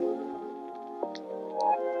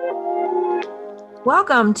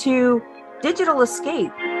Welcome to Digital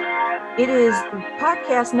Escape. It is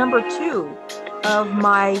podcast number 2 of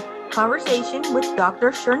my conversation with Dr.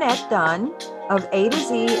 Shernette Dunn of A to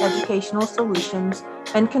Z Educational Solutions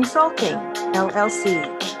and Consulting,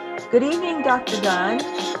 LLC. Good evening, Dr. Dunn.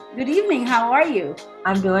 Good evening. How are you?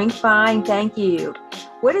 I'm doing fine, thank you.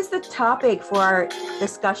 What is the topic for our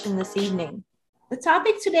discussion this evening? The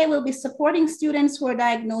topic today will be supporting students who are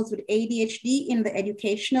diagnosed with ADHD in the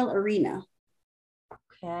educational arena.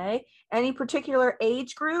 Okay. Any particular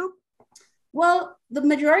age group? Well, the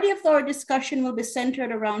majority of our discussion will be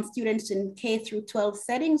centered around students in K through 12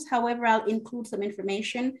 settings. However, I'll include some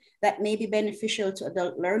information that may be beneficial to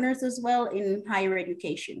adult learners as well in higher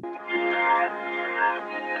education.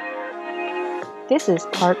 This is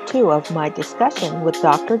part 2 of my discussion with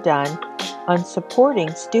Dr. Dunn on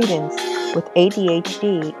supporting students with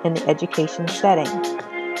ADHD in the education setting.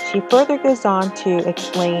 She further goes on to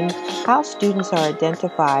explain how students are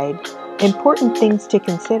identified, important things to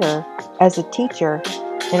consider as a teacher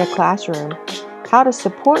in a classroom, how to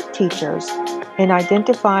support teachers in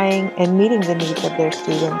identifying and meeting the needs of their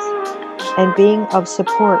students, and being of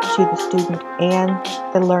support to the student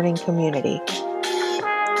and the learning community.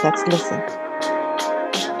 Let's listen.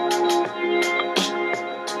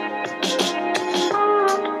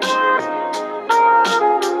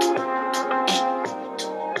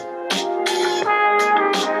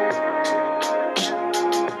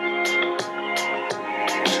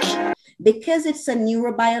 Because it's a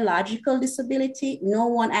neurobiological disability, no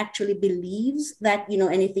one actually believes that,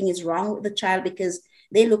 anything is wrong with the child because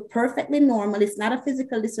they look perfectly normal. It's not a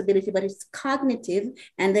physical disability, but it's cognitive,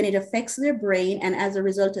 and then it affects their brain. And as a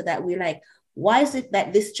result of that, we're like, why is it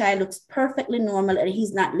that this child looks perfectly normal and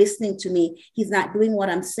he's not listening to me? He's not doing what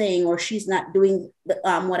I'm saying, or she's not doing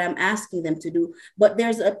what I'm asking them to do. But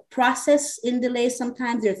there's a process in delay.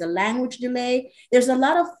 Sometimes there's a language delay. There's a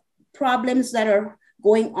lot of problems that are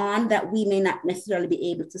going on that we may not necessarily be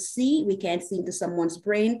able to see. We can't see into someone's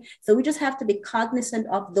brain. So we just have to be cognizant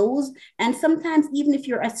of those. And sometimes, even if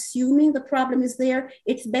you're assuming the problem is there,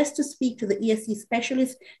 it's best to speak to the ESC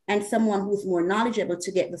specialist and someone who's more knowledgeable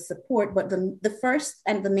to get the support. But the first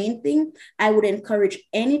and the main thing I would encourage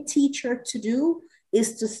any teacher to do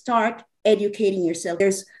is to start educating yourself.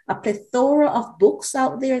 There's a plethora of books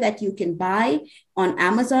out there that you can buy on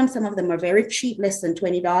Amazon. Some of them are very cheap, less than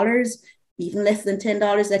 $20. Even less than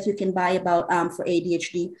 $10 that you can buy about for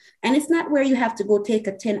ADHD. And it's not where you have to go take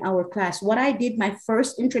a 10-hour class. What I did, my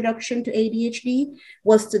first introduction to ADHD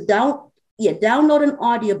was to download an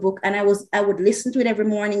audiobook, and I would listen to it every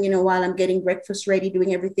morning, while I'm getting breakfast ready,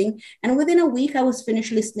 doing everything. And within a week, I was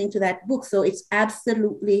finished listening to that book. So it's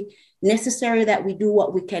absolutely necessary that we do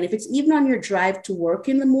what we can. If it's even on your drive to work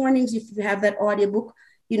in the mornings, if you have that audiobook,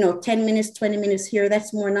 10 minutes, 20 minutes here,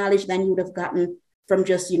 that's more knowledge than you would have gotten from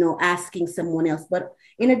just, asking someone else. But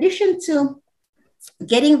in addition to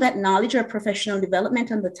getting that knowledge or professional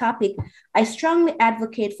development on the topic, I strongly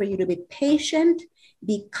advocate for you to be patient,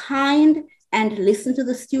 be kind, and listen to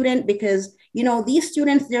the student, because, these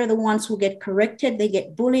students, they're the ones who get corrected, they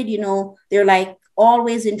get bullied, they're like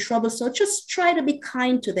always in trouble. So just try to be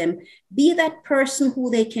kind to them. Be that person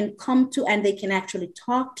who they can come to and they can actually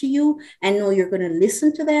talk to you and know you're going to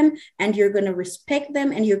listen to them and you're going to respect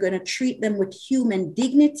them and you're going to treat them with human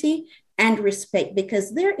dignity and respect,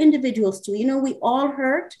 because they're individuals too. We all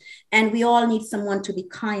hurt and we all need someone to be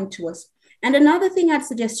kind to us. And another thing I'd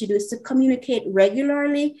suggest you do is to communicate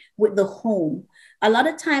regularly with the home. A lot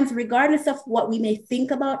of times, regardless of what we may think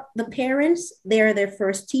about the parents, they're their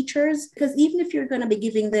first teachers. Because even if you're going to be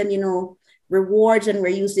giving them, rewards, and we're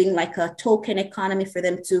using like a token economy for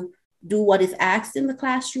them to do what is asked in the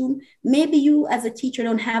classroom, maybe you as a teacher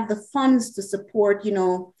don't have the funds to support,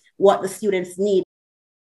 what the students need.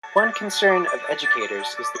 One concern of educators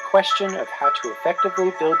is the question of how to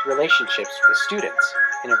effectively build relationships with students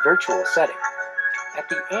in a virtual setting. At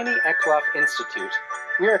the Annie Eckloff Institute,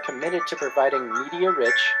 we are committed to providing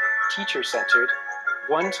media-rich, teacher-centered,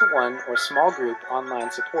 one-to-one or small group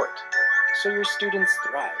online support, so your students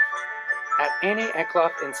thrive. At Annie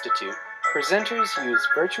Eckloff Institute, presenters use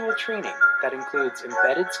virtual training that includes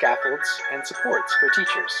embedded scaffolds and supports for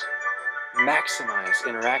teachers. Maximize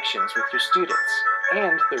interactions with your students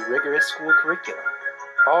and the rigorous school curriculum,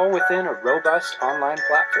 all within a robust online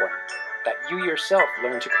platform that you yourself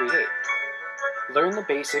learn to create. Learn the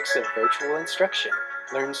basics of virtual instruction.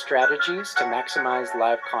 Learn strategies to maximize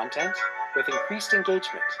live content with increased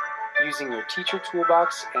engagement using your teacher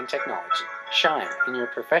toolbox and technology. Shine in your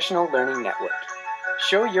professional learning network.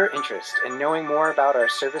 Show your interest in knowing more about our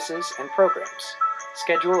services and programs.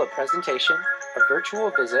 Schedule a presentation, a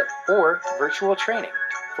virtual visit, or virtual training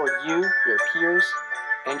for you, your peers,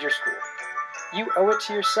 and your school. You owe it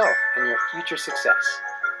to yourself and your future success.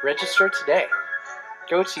 Register today.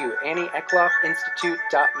 Go to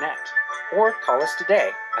annieeckloffinstitute.net or call us today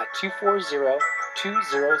at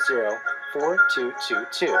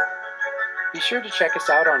 240-200-4222. Be sure to check us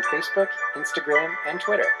out on Facebook, Instagram, and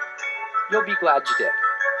Twitter. You'll be glad you did.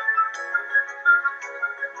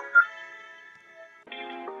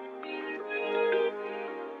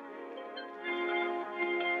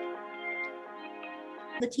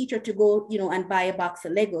 The teacher to go, and buy a box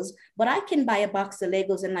of Legos, but I can buy a box of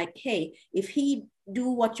Legos and like, hey, if he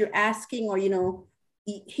do what you're asking, or,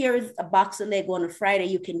 here's a box of Lego on a Friday,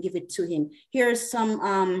 you can give it to him. Here's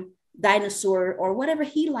some dinosaur or whatever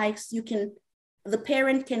he likes. The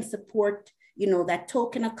parent can support, that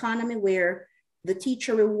token economy where the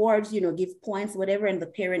teacher rewards, give points, whatever, and the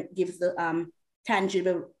parent gives the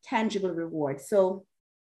tangible reward. So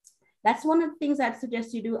that's one of the things I'd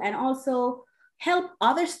suggest you do. And also help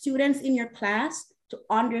other students in your class to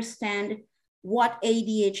understand what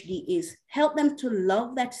ADHD is. Help them to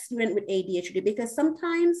love that student with ADHD, because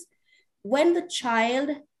sometimes when the child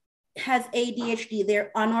has ADHD, they're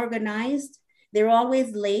unorganized, they're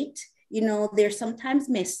always late, they're sometimes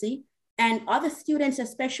messy. And other students,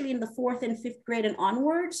 especially in the 4th and 5th grade and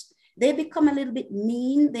onwards, they become a little bit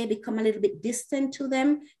mean, they become a little bit distant to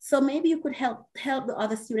them. So maybe you could help the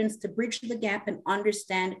other students to bridge the gap and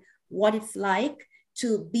understand what it's like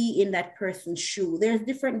to be in that person's shoe. There's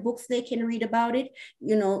different books they can read about it.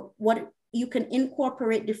 What you can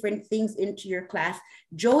incorporate different things into your class.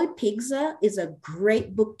 Joey Pigza is a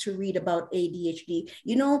great book to read about ADHD.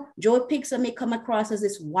 Joey Pigza may come across as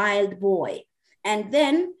this wild boy, and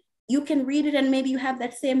then you can read it and maybe you have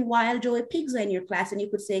that same wild Joey Pigza in your class, and you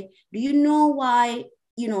could say, do you know why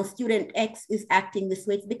student X is acting this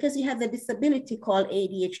way? It's because he has a disability called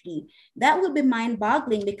ADHD. That would be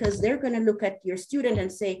mind-boggling, because they're going to look at your student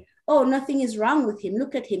and say, oh, nothing is wrong with him.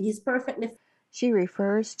 Look at him. He's perfectly. She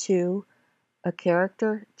refers to a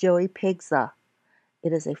character, Joey Pigza.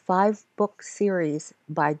 It is a 5-book series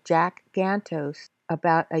by Jack Gantos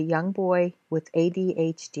about a young boy with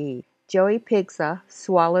ADHD. Joey Pigza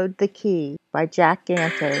Swallowed the Key by Jack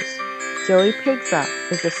Gantos. Joey Pigza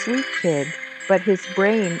is a sweet kid, but his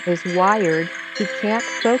brain is wired. He can't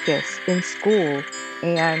focus in school,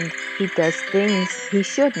 and he does things he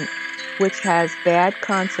shouldn't, which has bad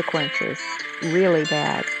consequences, really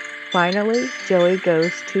bad. Finally, Joey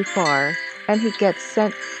goes too far, and he gets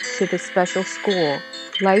sent to the special school.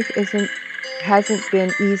 Life hasn't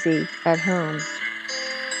been easy at home.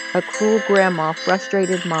 A cruel grandma,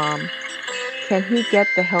 frustrated mom. Can he get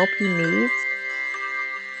the help he needs?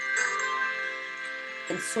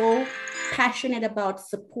 And so passionate about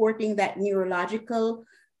supporting that neurological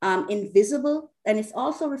invisible, and it's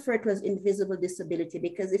also referred to as invisible disability,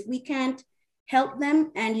 because if we can't help them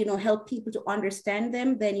and help people to understand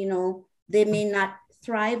them, then they may not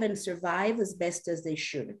thrive and survive as best as they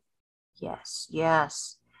should. Yes.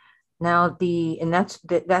 Now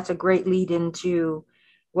that's a great lead into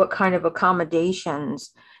what kind of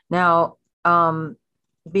accommodations. Now,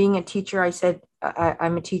 being a teacher, I said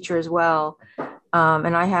I'm a teacher as well.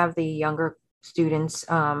 And I have the younger students,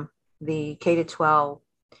 the K-12.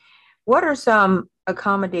 What are some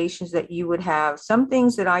accommodations that you would have? Some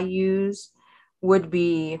things that I use would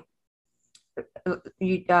be,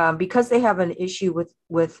 because they have an issue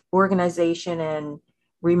with organization and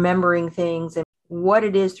remembering things and what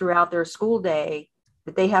it is throughout their school day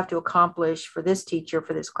that they have to accomplish for this teacher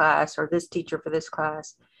for this class or this teacher for this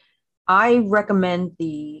class. I recommend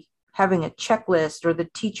having a checklist, or the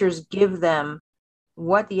teachers give them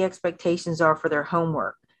what the expectations are for their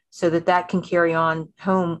homework, so that can carry on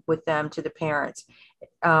home with them to the parents.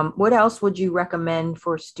 What else would you recommend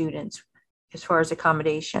for students as far as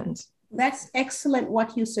accommodations? That's excellent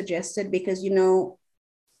what you suggested, because,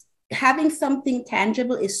 having something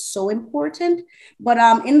tangible is so important. But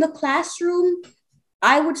in the classroom,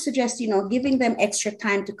 I would suggest, giving them extra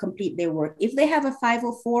time to complete their work. If they have a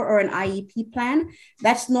 504 or an IEP plan,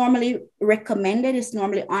 that's normally recommended. It's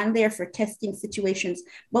normally on there for testing situations.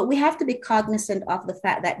 But we have to be cognizant of the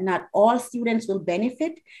fact that not all students will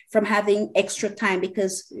benefit from having extra time,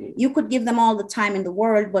 because you could give them all the time in the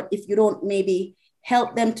world, but if you don't maybe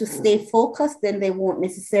help them to stay focused, then they won't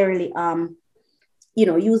necessarily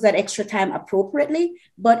use that extra time appropriately.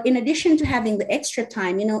 But in addition to having the extra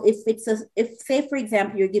time, if say, for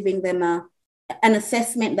example, you're giving them an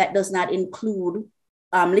assessment that does not include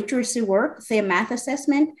literacy work, say a math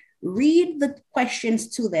assessment, read the questions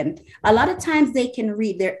to them. A lot of times they can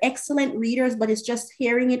read, they're excellent readers, but it's just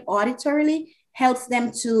hearing it auditorily. helps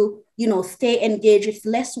them to, stay engaged. It's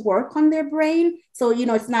less work on their brain. So,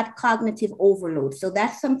 it's not cognitive overload. So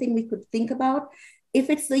that's something we could think about. If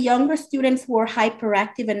it's the younger students who are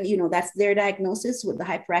hyperactive and, that's their diagnosis with the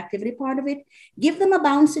hyperactivity part of it, give them a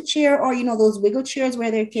bouncy chair or, those wiggle chairs where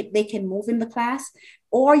they can move in the class.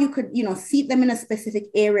 Or you could, seat them in a specific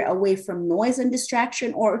area away from noise and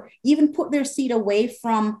distraction, or even put their seat away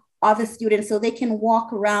from other students so they can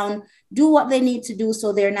walk around, do what they need to do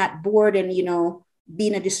so they're not bored and,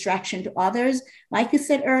 being a distraction to others. Like you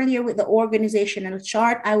said earlier with the organizational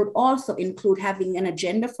chart, I would also include having an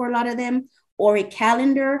agenda for a lot of them or a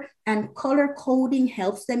calendar, and color coding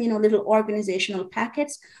helps them, little organizational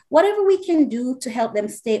packets, whatever we can do to help them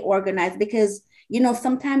stay organized. Because,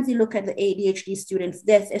 sometimes you look at the ADHD students'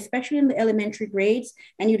 desks, especially in the elementary grades,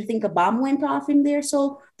 and you'd think a bomb went off in there.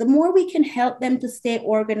 So the more we can help them to stay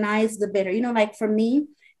organized, the better. Like for me,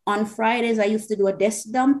 on Fridays, I used to do a desk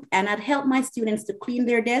dump, and I'd help my students to clean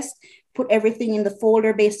their desk, put everything in the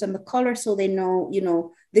folder based on the color so they know,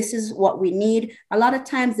 this is what we need. A lot of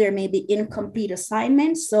times there may be incomplete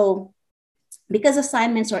assignments. So because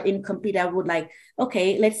assignments are incomplete, I would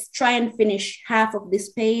okay, let's try and finish half of this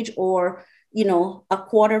page or, a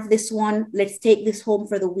quarter of this one. Let's take this home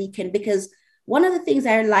for the weekend. Because one of the things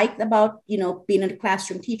I liked about, being a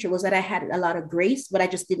classroom teacher was that I had a lot of grace, but I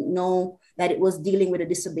just didn't know that it was dealing with a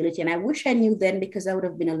disability. And I wish I knew then, because I would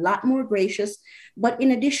have been a lot more gracious. But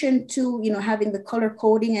in addition to, having the color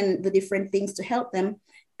coding and the different things to help them,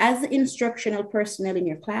 as the instructional personnel in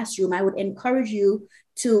your classroom, I would encourage you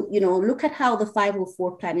to, look at how the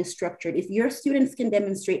 504 plan is structured. If your students can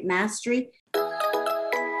demonstrate mastery.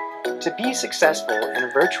 To be successful in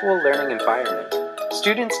a virtual learning environment,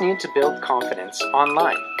 students need to build confidence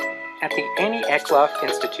online. At the Annie Eckloff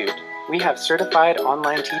Institute, we have certified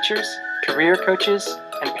online teachers, career coaches,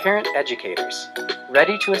 and parent educators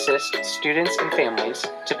ready to assist students and families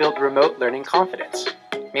to build remote learning confidence,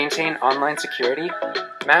 maintain online security,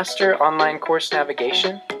 master online course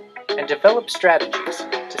navigation, and develop strategies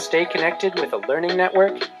to stay connected with a learning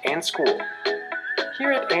network and school.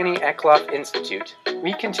 Here at Annie Eckloff Institute,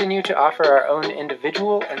 we continue to offer our own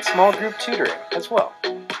individual and small group tutoring as well.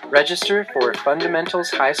 Register for Fundamentals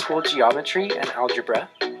High School Geometry and Algebra,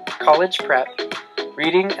 College Prep,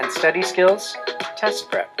 Reading and Study Skills, Test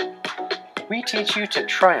Prep. We teach you to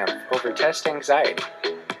triumph over test anxiety.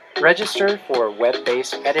 Register for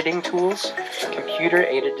web-based editing tools,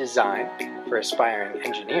 computer-aided design for aspiring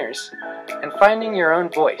engineers, and finding your own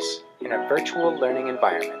voice in a virtual learning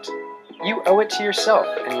environment. You owe it to yourself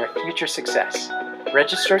and your future success.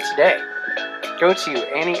 Register today. Go to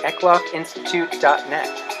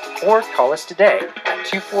annieeckloffinstitute.net or call us today at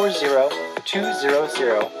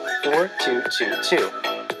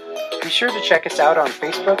 240-200-4222. Be sure to check us out on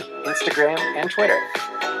Facebook, Instagram, and Twitter.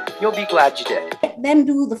 You'll be glad you did. Let them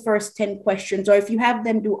do the first 10 questions, or if you have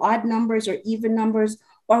them do odd numbers or even numbers,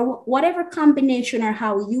 or whatever combination or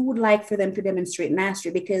how you would like for them to demonstrate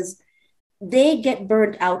mastery, because they get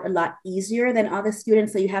burnt out a lot easier than other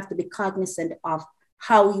students. So you have to be cognizant of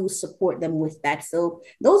how you support them with that. So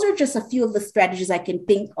those are just a few of the strategies I can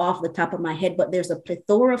think off the top of my head, but there's a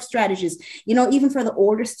plethora of strategies, even for the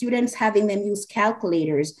older students, having them use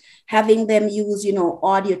calculators, having them use,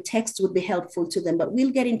 audio text would be helpful to them, but we'll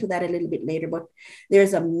get into that a little bit later. But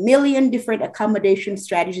there's a million different accommodation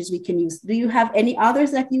strategies we can use. Do you have any others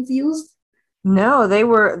that you've used? No, they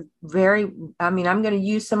were I'm going to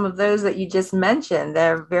use some of those that you just mentioned.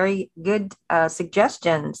 They're very good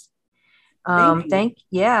suggestions. Thank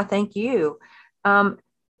you.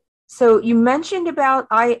 So you mentioned about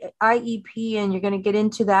IEP, and you're going to get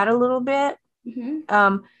into that a little bit.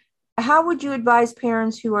 Mm-hmm. How would you advise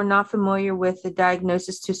parents who are not familiar with the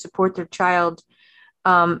diagnosis to support their child,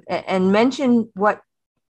 and mention what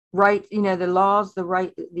the laws,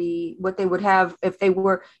 what they would have if they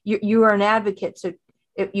were, you are an advocate. So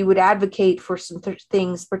if you would advocate for some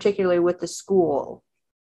things, particularly with the school.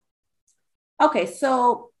 Okay.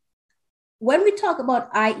 So when we talk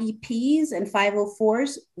about IEPs and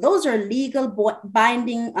 504s, those are legal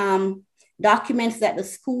binding documents that the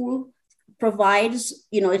school provides.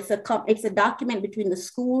 It's a document between the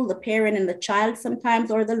school, the parent, and the child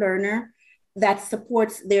sometimes, or the learner, that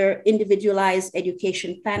supports their individualized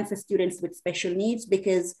education plan for students with special needs.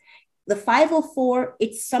 Because the 504,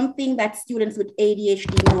 it's something that students with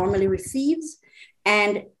ADHD normally receives.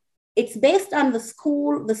 And it's based on the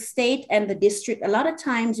school, the state, and the district. A lot of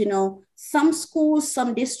times, some schools,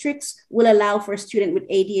 some districts will allow for a student with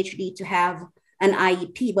ADHD to have an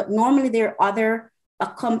IEP, but normally there are other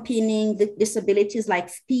accompanying disabilities like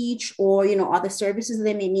speech or, other services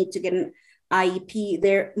they may need to get IEP,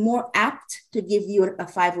 they're more apt to give you a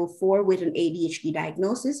 504 with an ADHD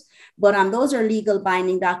diagnosis, but those are legal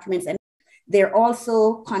binding documents, and they're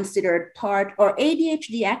also considered part, or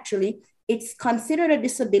ADHD actually, it's considered a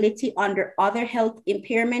disability under other health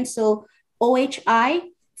impairments. So OHI,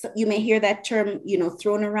 so you may hear that term,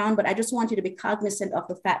 thrown around, but I just want you to be cognizant of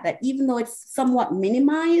the fact that even though it's somewhat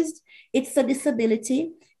minimized, it's a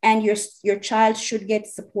disability, and your child should get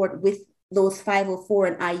support with those 504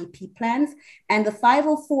 and IEP plans. And the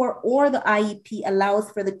 504 or the IEP allows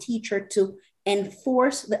for the teacher to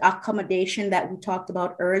enforce the accommodation that we talked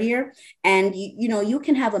about earlier. And you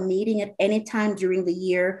can have a meeting at any time during the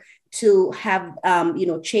year to have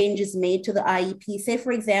changes made to the IEP. Say,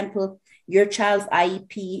 for example, your child's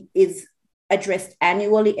IEP is addressed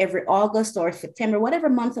annually every August or September, whatever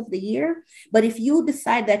month of the year. But if you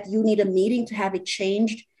decide that you need a meeting to have it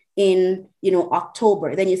changed in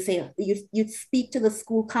October, then you say you speak to the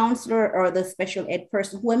school counselor or the special ed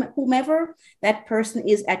person, whomever that person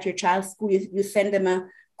is at your child's school. You send them a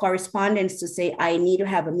correspondence to say, I need to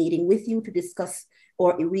have a meeting with you to discuss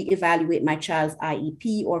or reevaluate my child's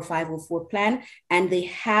IEP or 504 plan, and they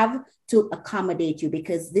have to accommodate you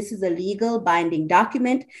because this is a legal binding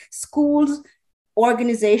document. Schools,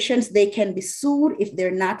 organizations, they can be sued if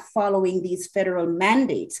they're not following these federal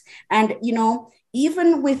mandates. And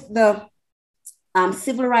even with the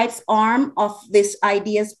civil rights arm of this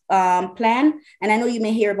IDEAS plan, and I know you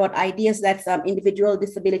may hear about IDEAS, that's Individual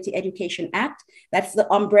Disability Education Act. That's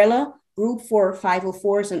the umbrella group for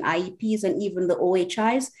 504s and IEPs and even the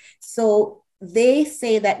OHIs. So they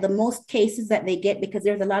say that the most cases that they get, because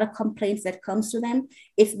there's a lot of complaints that comes to them,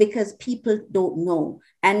 it's because people don't know.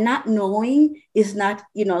 And not knowing is not,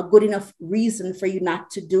 a good enough reason for you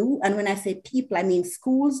not to do. And when I say people, I mean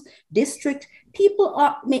schools, district, people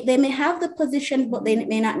they may have the position, but they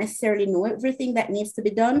may not necessarily know everything that needs to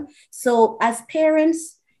be done. So as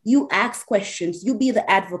parents, you ask questions, you be the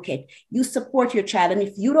advocate, you support your child. And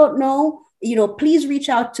if you don't know, please reach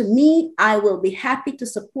out to me. I will be happy to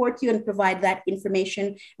support you and provide that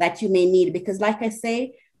information that you may need. Because like I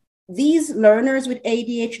say, these learners with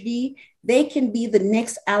ADHD, they can be the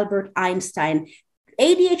next Albert Einstein.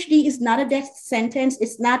 ADHD is not a death sentence.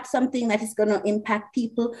 It's not something that is going to impact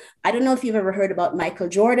people. I don't know if you've ever heard about Michael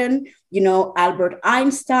Jordan, Albert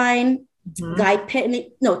Einstein,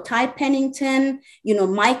 mm-hmm. Ty Pennington,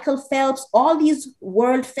 Michael Phelps, all these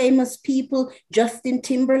world famous people, Justin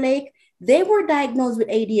Timberlake, they were diagnosed with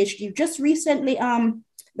ADHD. Just recently,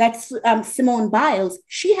 that's Simone Biles.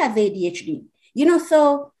 She has ADHD.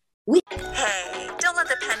 So Hey, don't let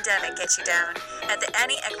the pandemic get you down. At the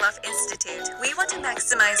Annie Eckloff Institute, we want to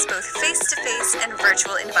maximize both face-to-face and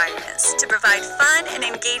virtual environments to provide fun and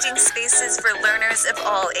engaging spaces for learners of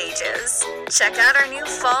all ages. Check out our new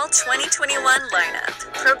Fall 2021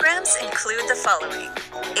 lineup. Programs include the following: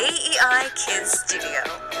 AEI Kids Studio,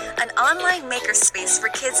 an online makerspace for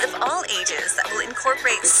kids of all ages that will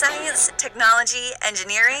incorporate science, technology,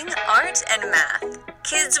 engineering, art, and math.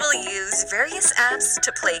 Kids will use various apps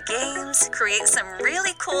to play games, create some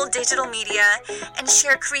really cool digital media, and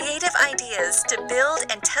share creative ideas to build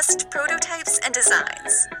and test prototypes and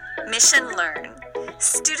designs. Mission Learn.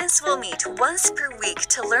 Students will meet once per week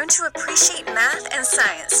to learn to appreciate math and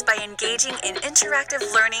science by engaging in interactive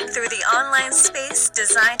learning through the online space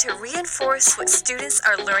designed to reinforce what students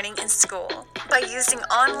are learning in school. By using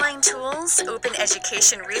online tools, open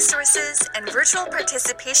education resources, and virtual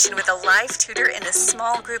participation with a live tutor in a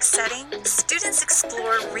small group setting, students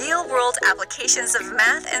explore real-world applications of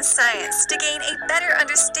math and science to gain a better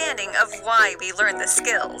understanding of why we learn the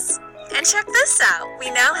skills. And check this out,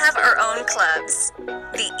 we now have our own clubs.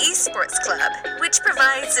 The Esports Club, which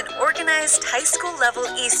provides an organized high school level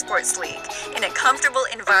esports league in a comfortable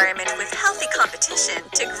environment with healthy competition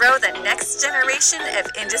to grow the next generation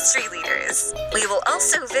of industry leaders. We will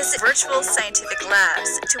also visit virtual scientific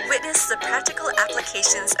labs to witness the practical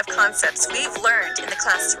applications of concepts we've learned in the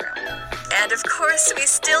classroom. And of course, we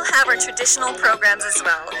still have our traditional programs as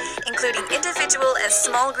well, including individual and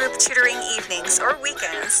small group tutoring evenings or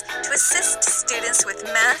weekends to assist students with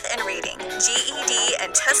math and reading, GED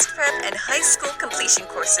and test prep and high school completion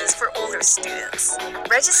courses for older students.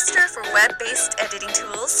 Register for web-based editing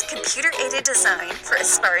tools, computer-aided design for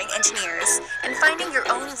aspiring engineers, and finding your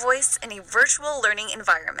own voice in a virtual learning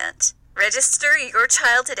environment. Register your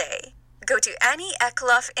child today. Go to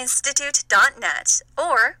AnnieEckloffinstitute.net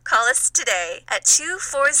or call us today at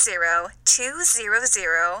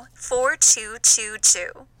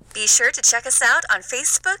 240-200-4222. Be sure to check us out on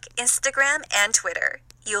Facebook, Instagram, and Twitter.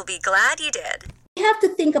 You'll be glad you did. We have to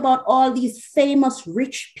think about all these famous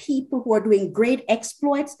rich people who are doing great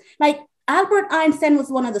exploits. Like, Albert Einstein was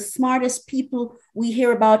one of the smartest people we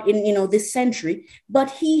hear about in, this century, but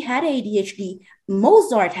he had ADHD.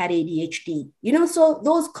 Mozart had ADHD, so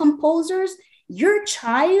those composers, your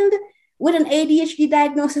child with an ADHD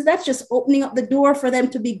diagnosis, that's just opening up the door for them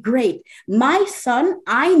to be great. My son,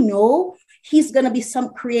 I know he's going to be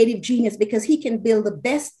some creative genius because he can build the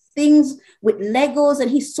best things with Legos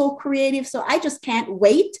and he's so creative. So I just can't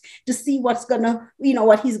wait to see what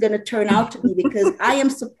he's going to turn out to be, because I am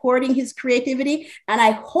supporting his creativity. And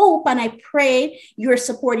I hope and I pray you're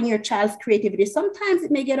supporting your child's creativity. Sometimes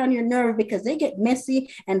it may get on your nerve because they get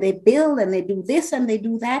messy and they build and they do this and they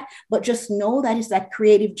do that. But just know that it's that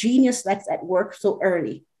creative genius that's at work so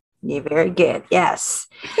early. Yeah, very good. Yes.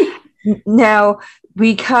 Now,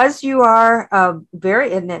 because you are a very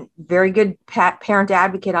good parent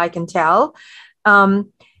advocate, I can tell.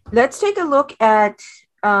 Let's take a look at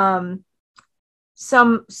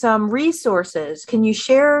some resources. Can you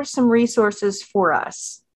share some resources for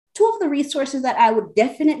us? Two of the resources that I would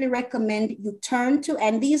definitely recommend you turn to,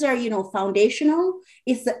 and these are, foundational,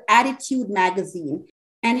 is the Attitude Magazine.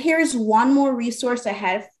 And here's one more resource I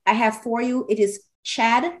have for you. It is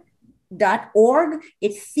CHADD.org.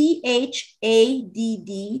 It's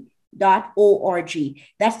CHADD.org.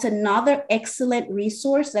 That's another excellent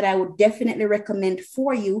resource that I would definitely recommend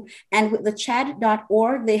for you. And with the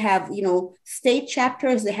CHADD.org, they have, state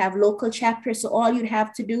chapters, they have local chapters. So all you'd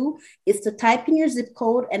have to do is to type in your zip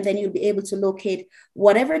code, and then you'll be able to locate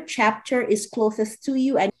whatever chapter is closest to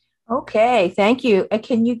you. And okay, thank you.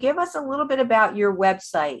 Can you give us a little bit about your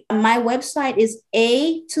website? My website is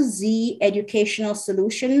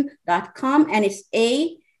A2Zeducationalsolution.com, and it's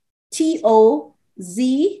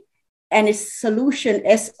ATOZ, and it's solution,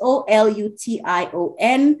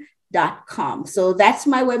 SOLUTION.com. So that's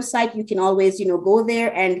my website. You can always, go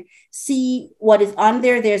there and see what is on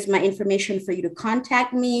there. There's my information for you to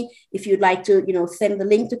contact me. If you'd like to, send the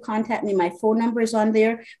link to contact me, my phone number is on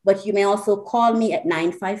there, but you may also call me at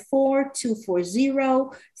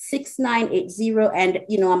 954-240-6980. And,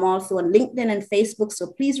 I'm also on LinkedIn and Facebook. So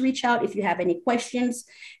please reach out if you have any questions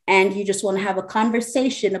and you just want to have a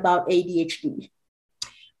conversation about ADHD.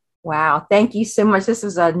 Wow. Thank you so much. This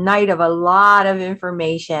was a night of a lot of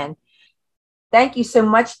information. Thank you so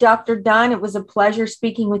much, Dr. Dunn. It was a pleasure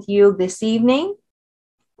speaking with you this evening.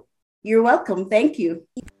 You're welcome. Thank you.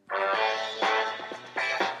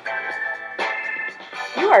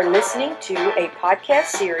 You are listening to a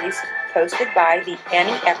podcast series hosted by the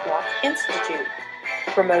Annie Eckloff Institute,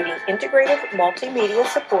 promoting integrative multimedia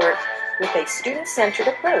support with a student-centered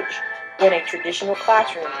approach when a traditional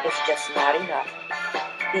classroom is just not enough.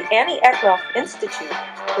 The Annie Eckloff Institute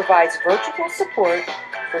provides virtual support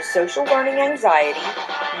for social learning anxiety,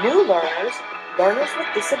 new learners, learners with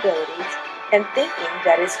disabilities, and thinking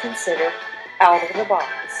that is considered out of the box.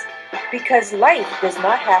 Because life does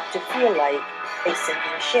not have to feel like a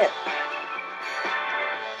sinking ship.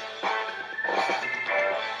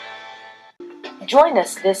 Join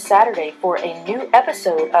us this Saturday for a new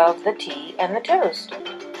episode of The Tea and the Toast.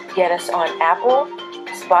 Get us on Apple,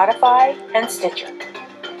 Spotify, and Stitcher.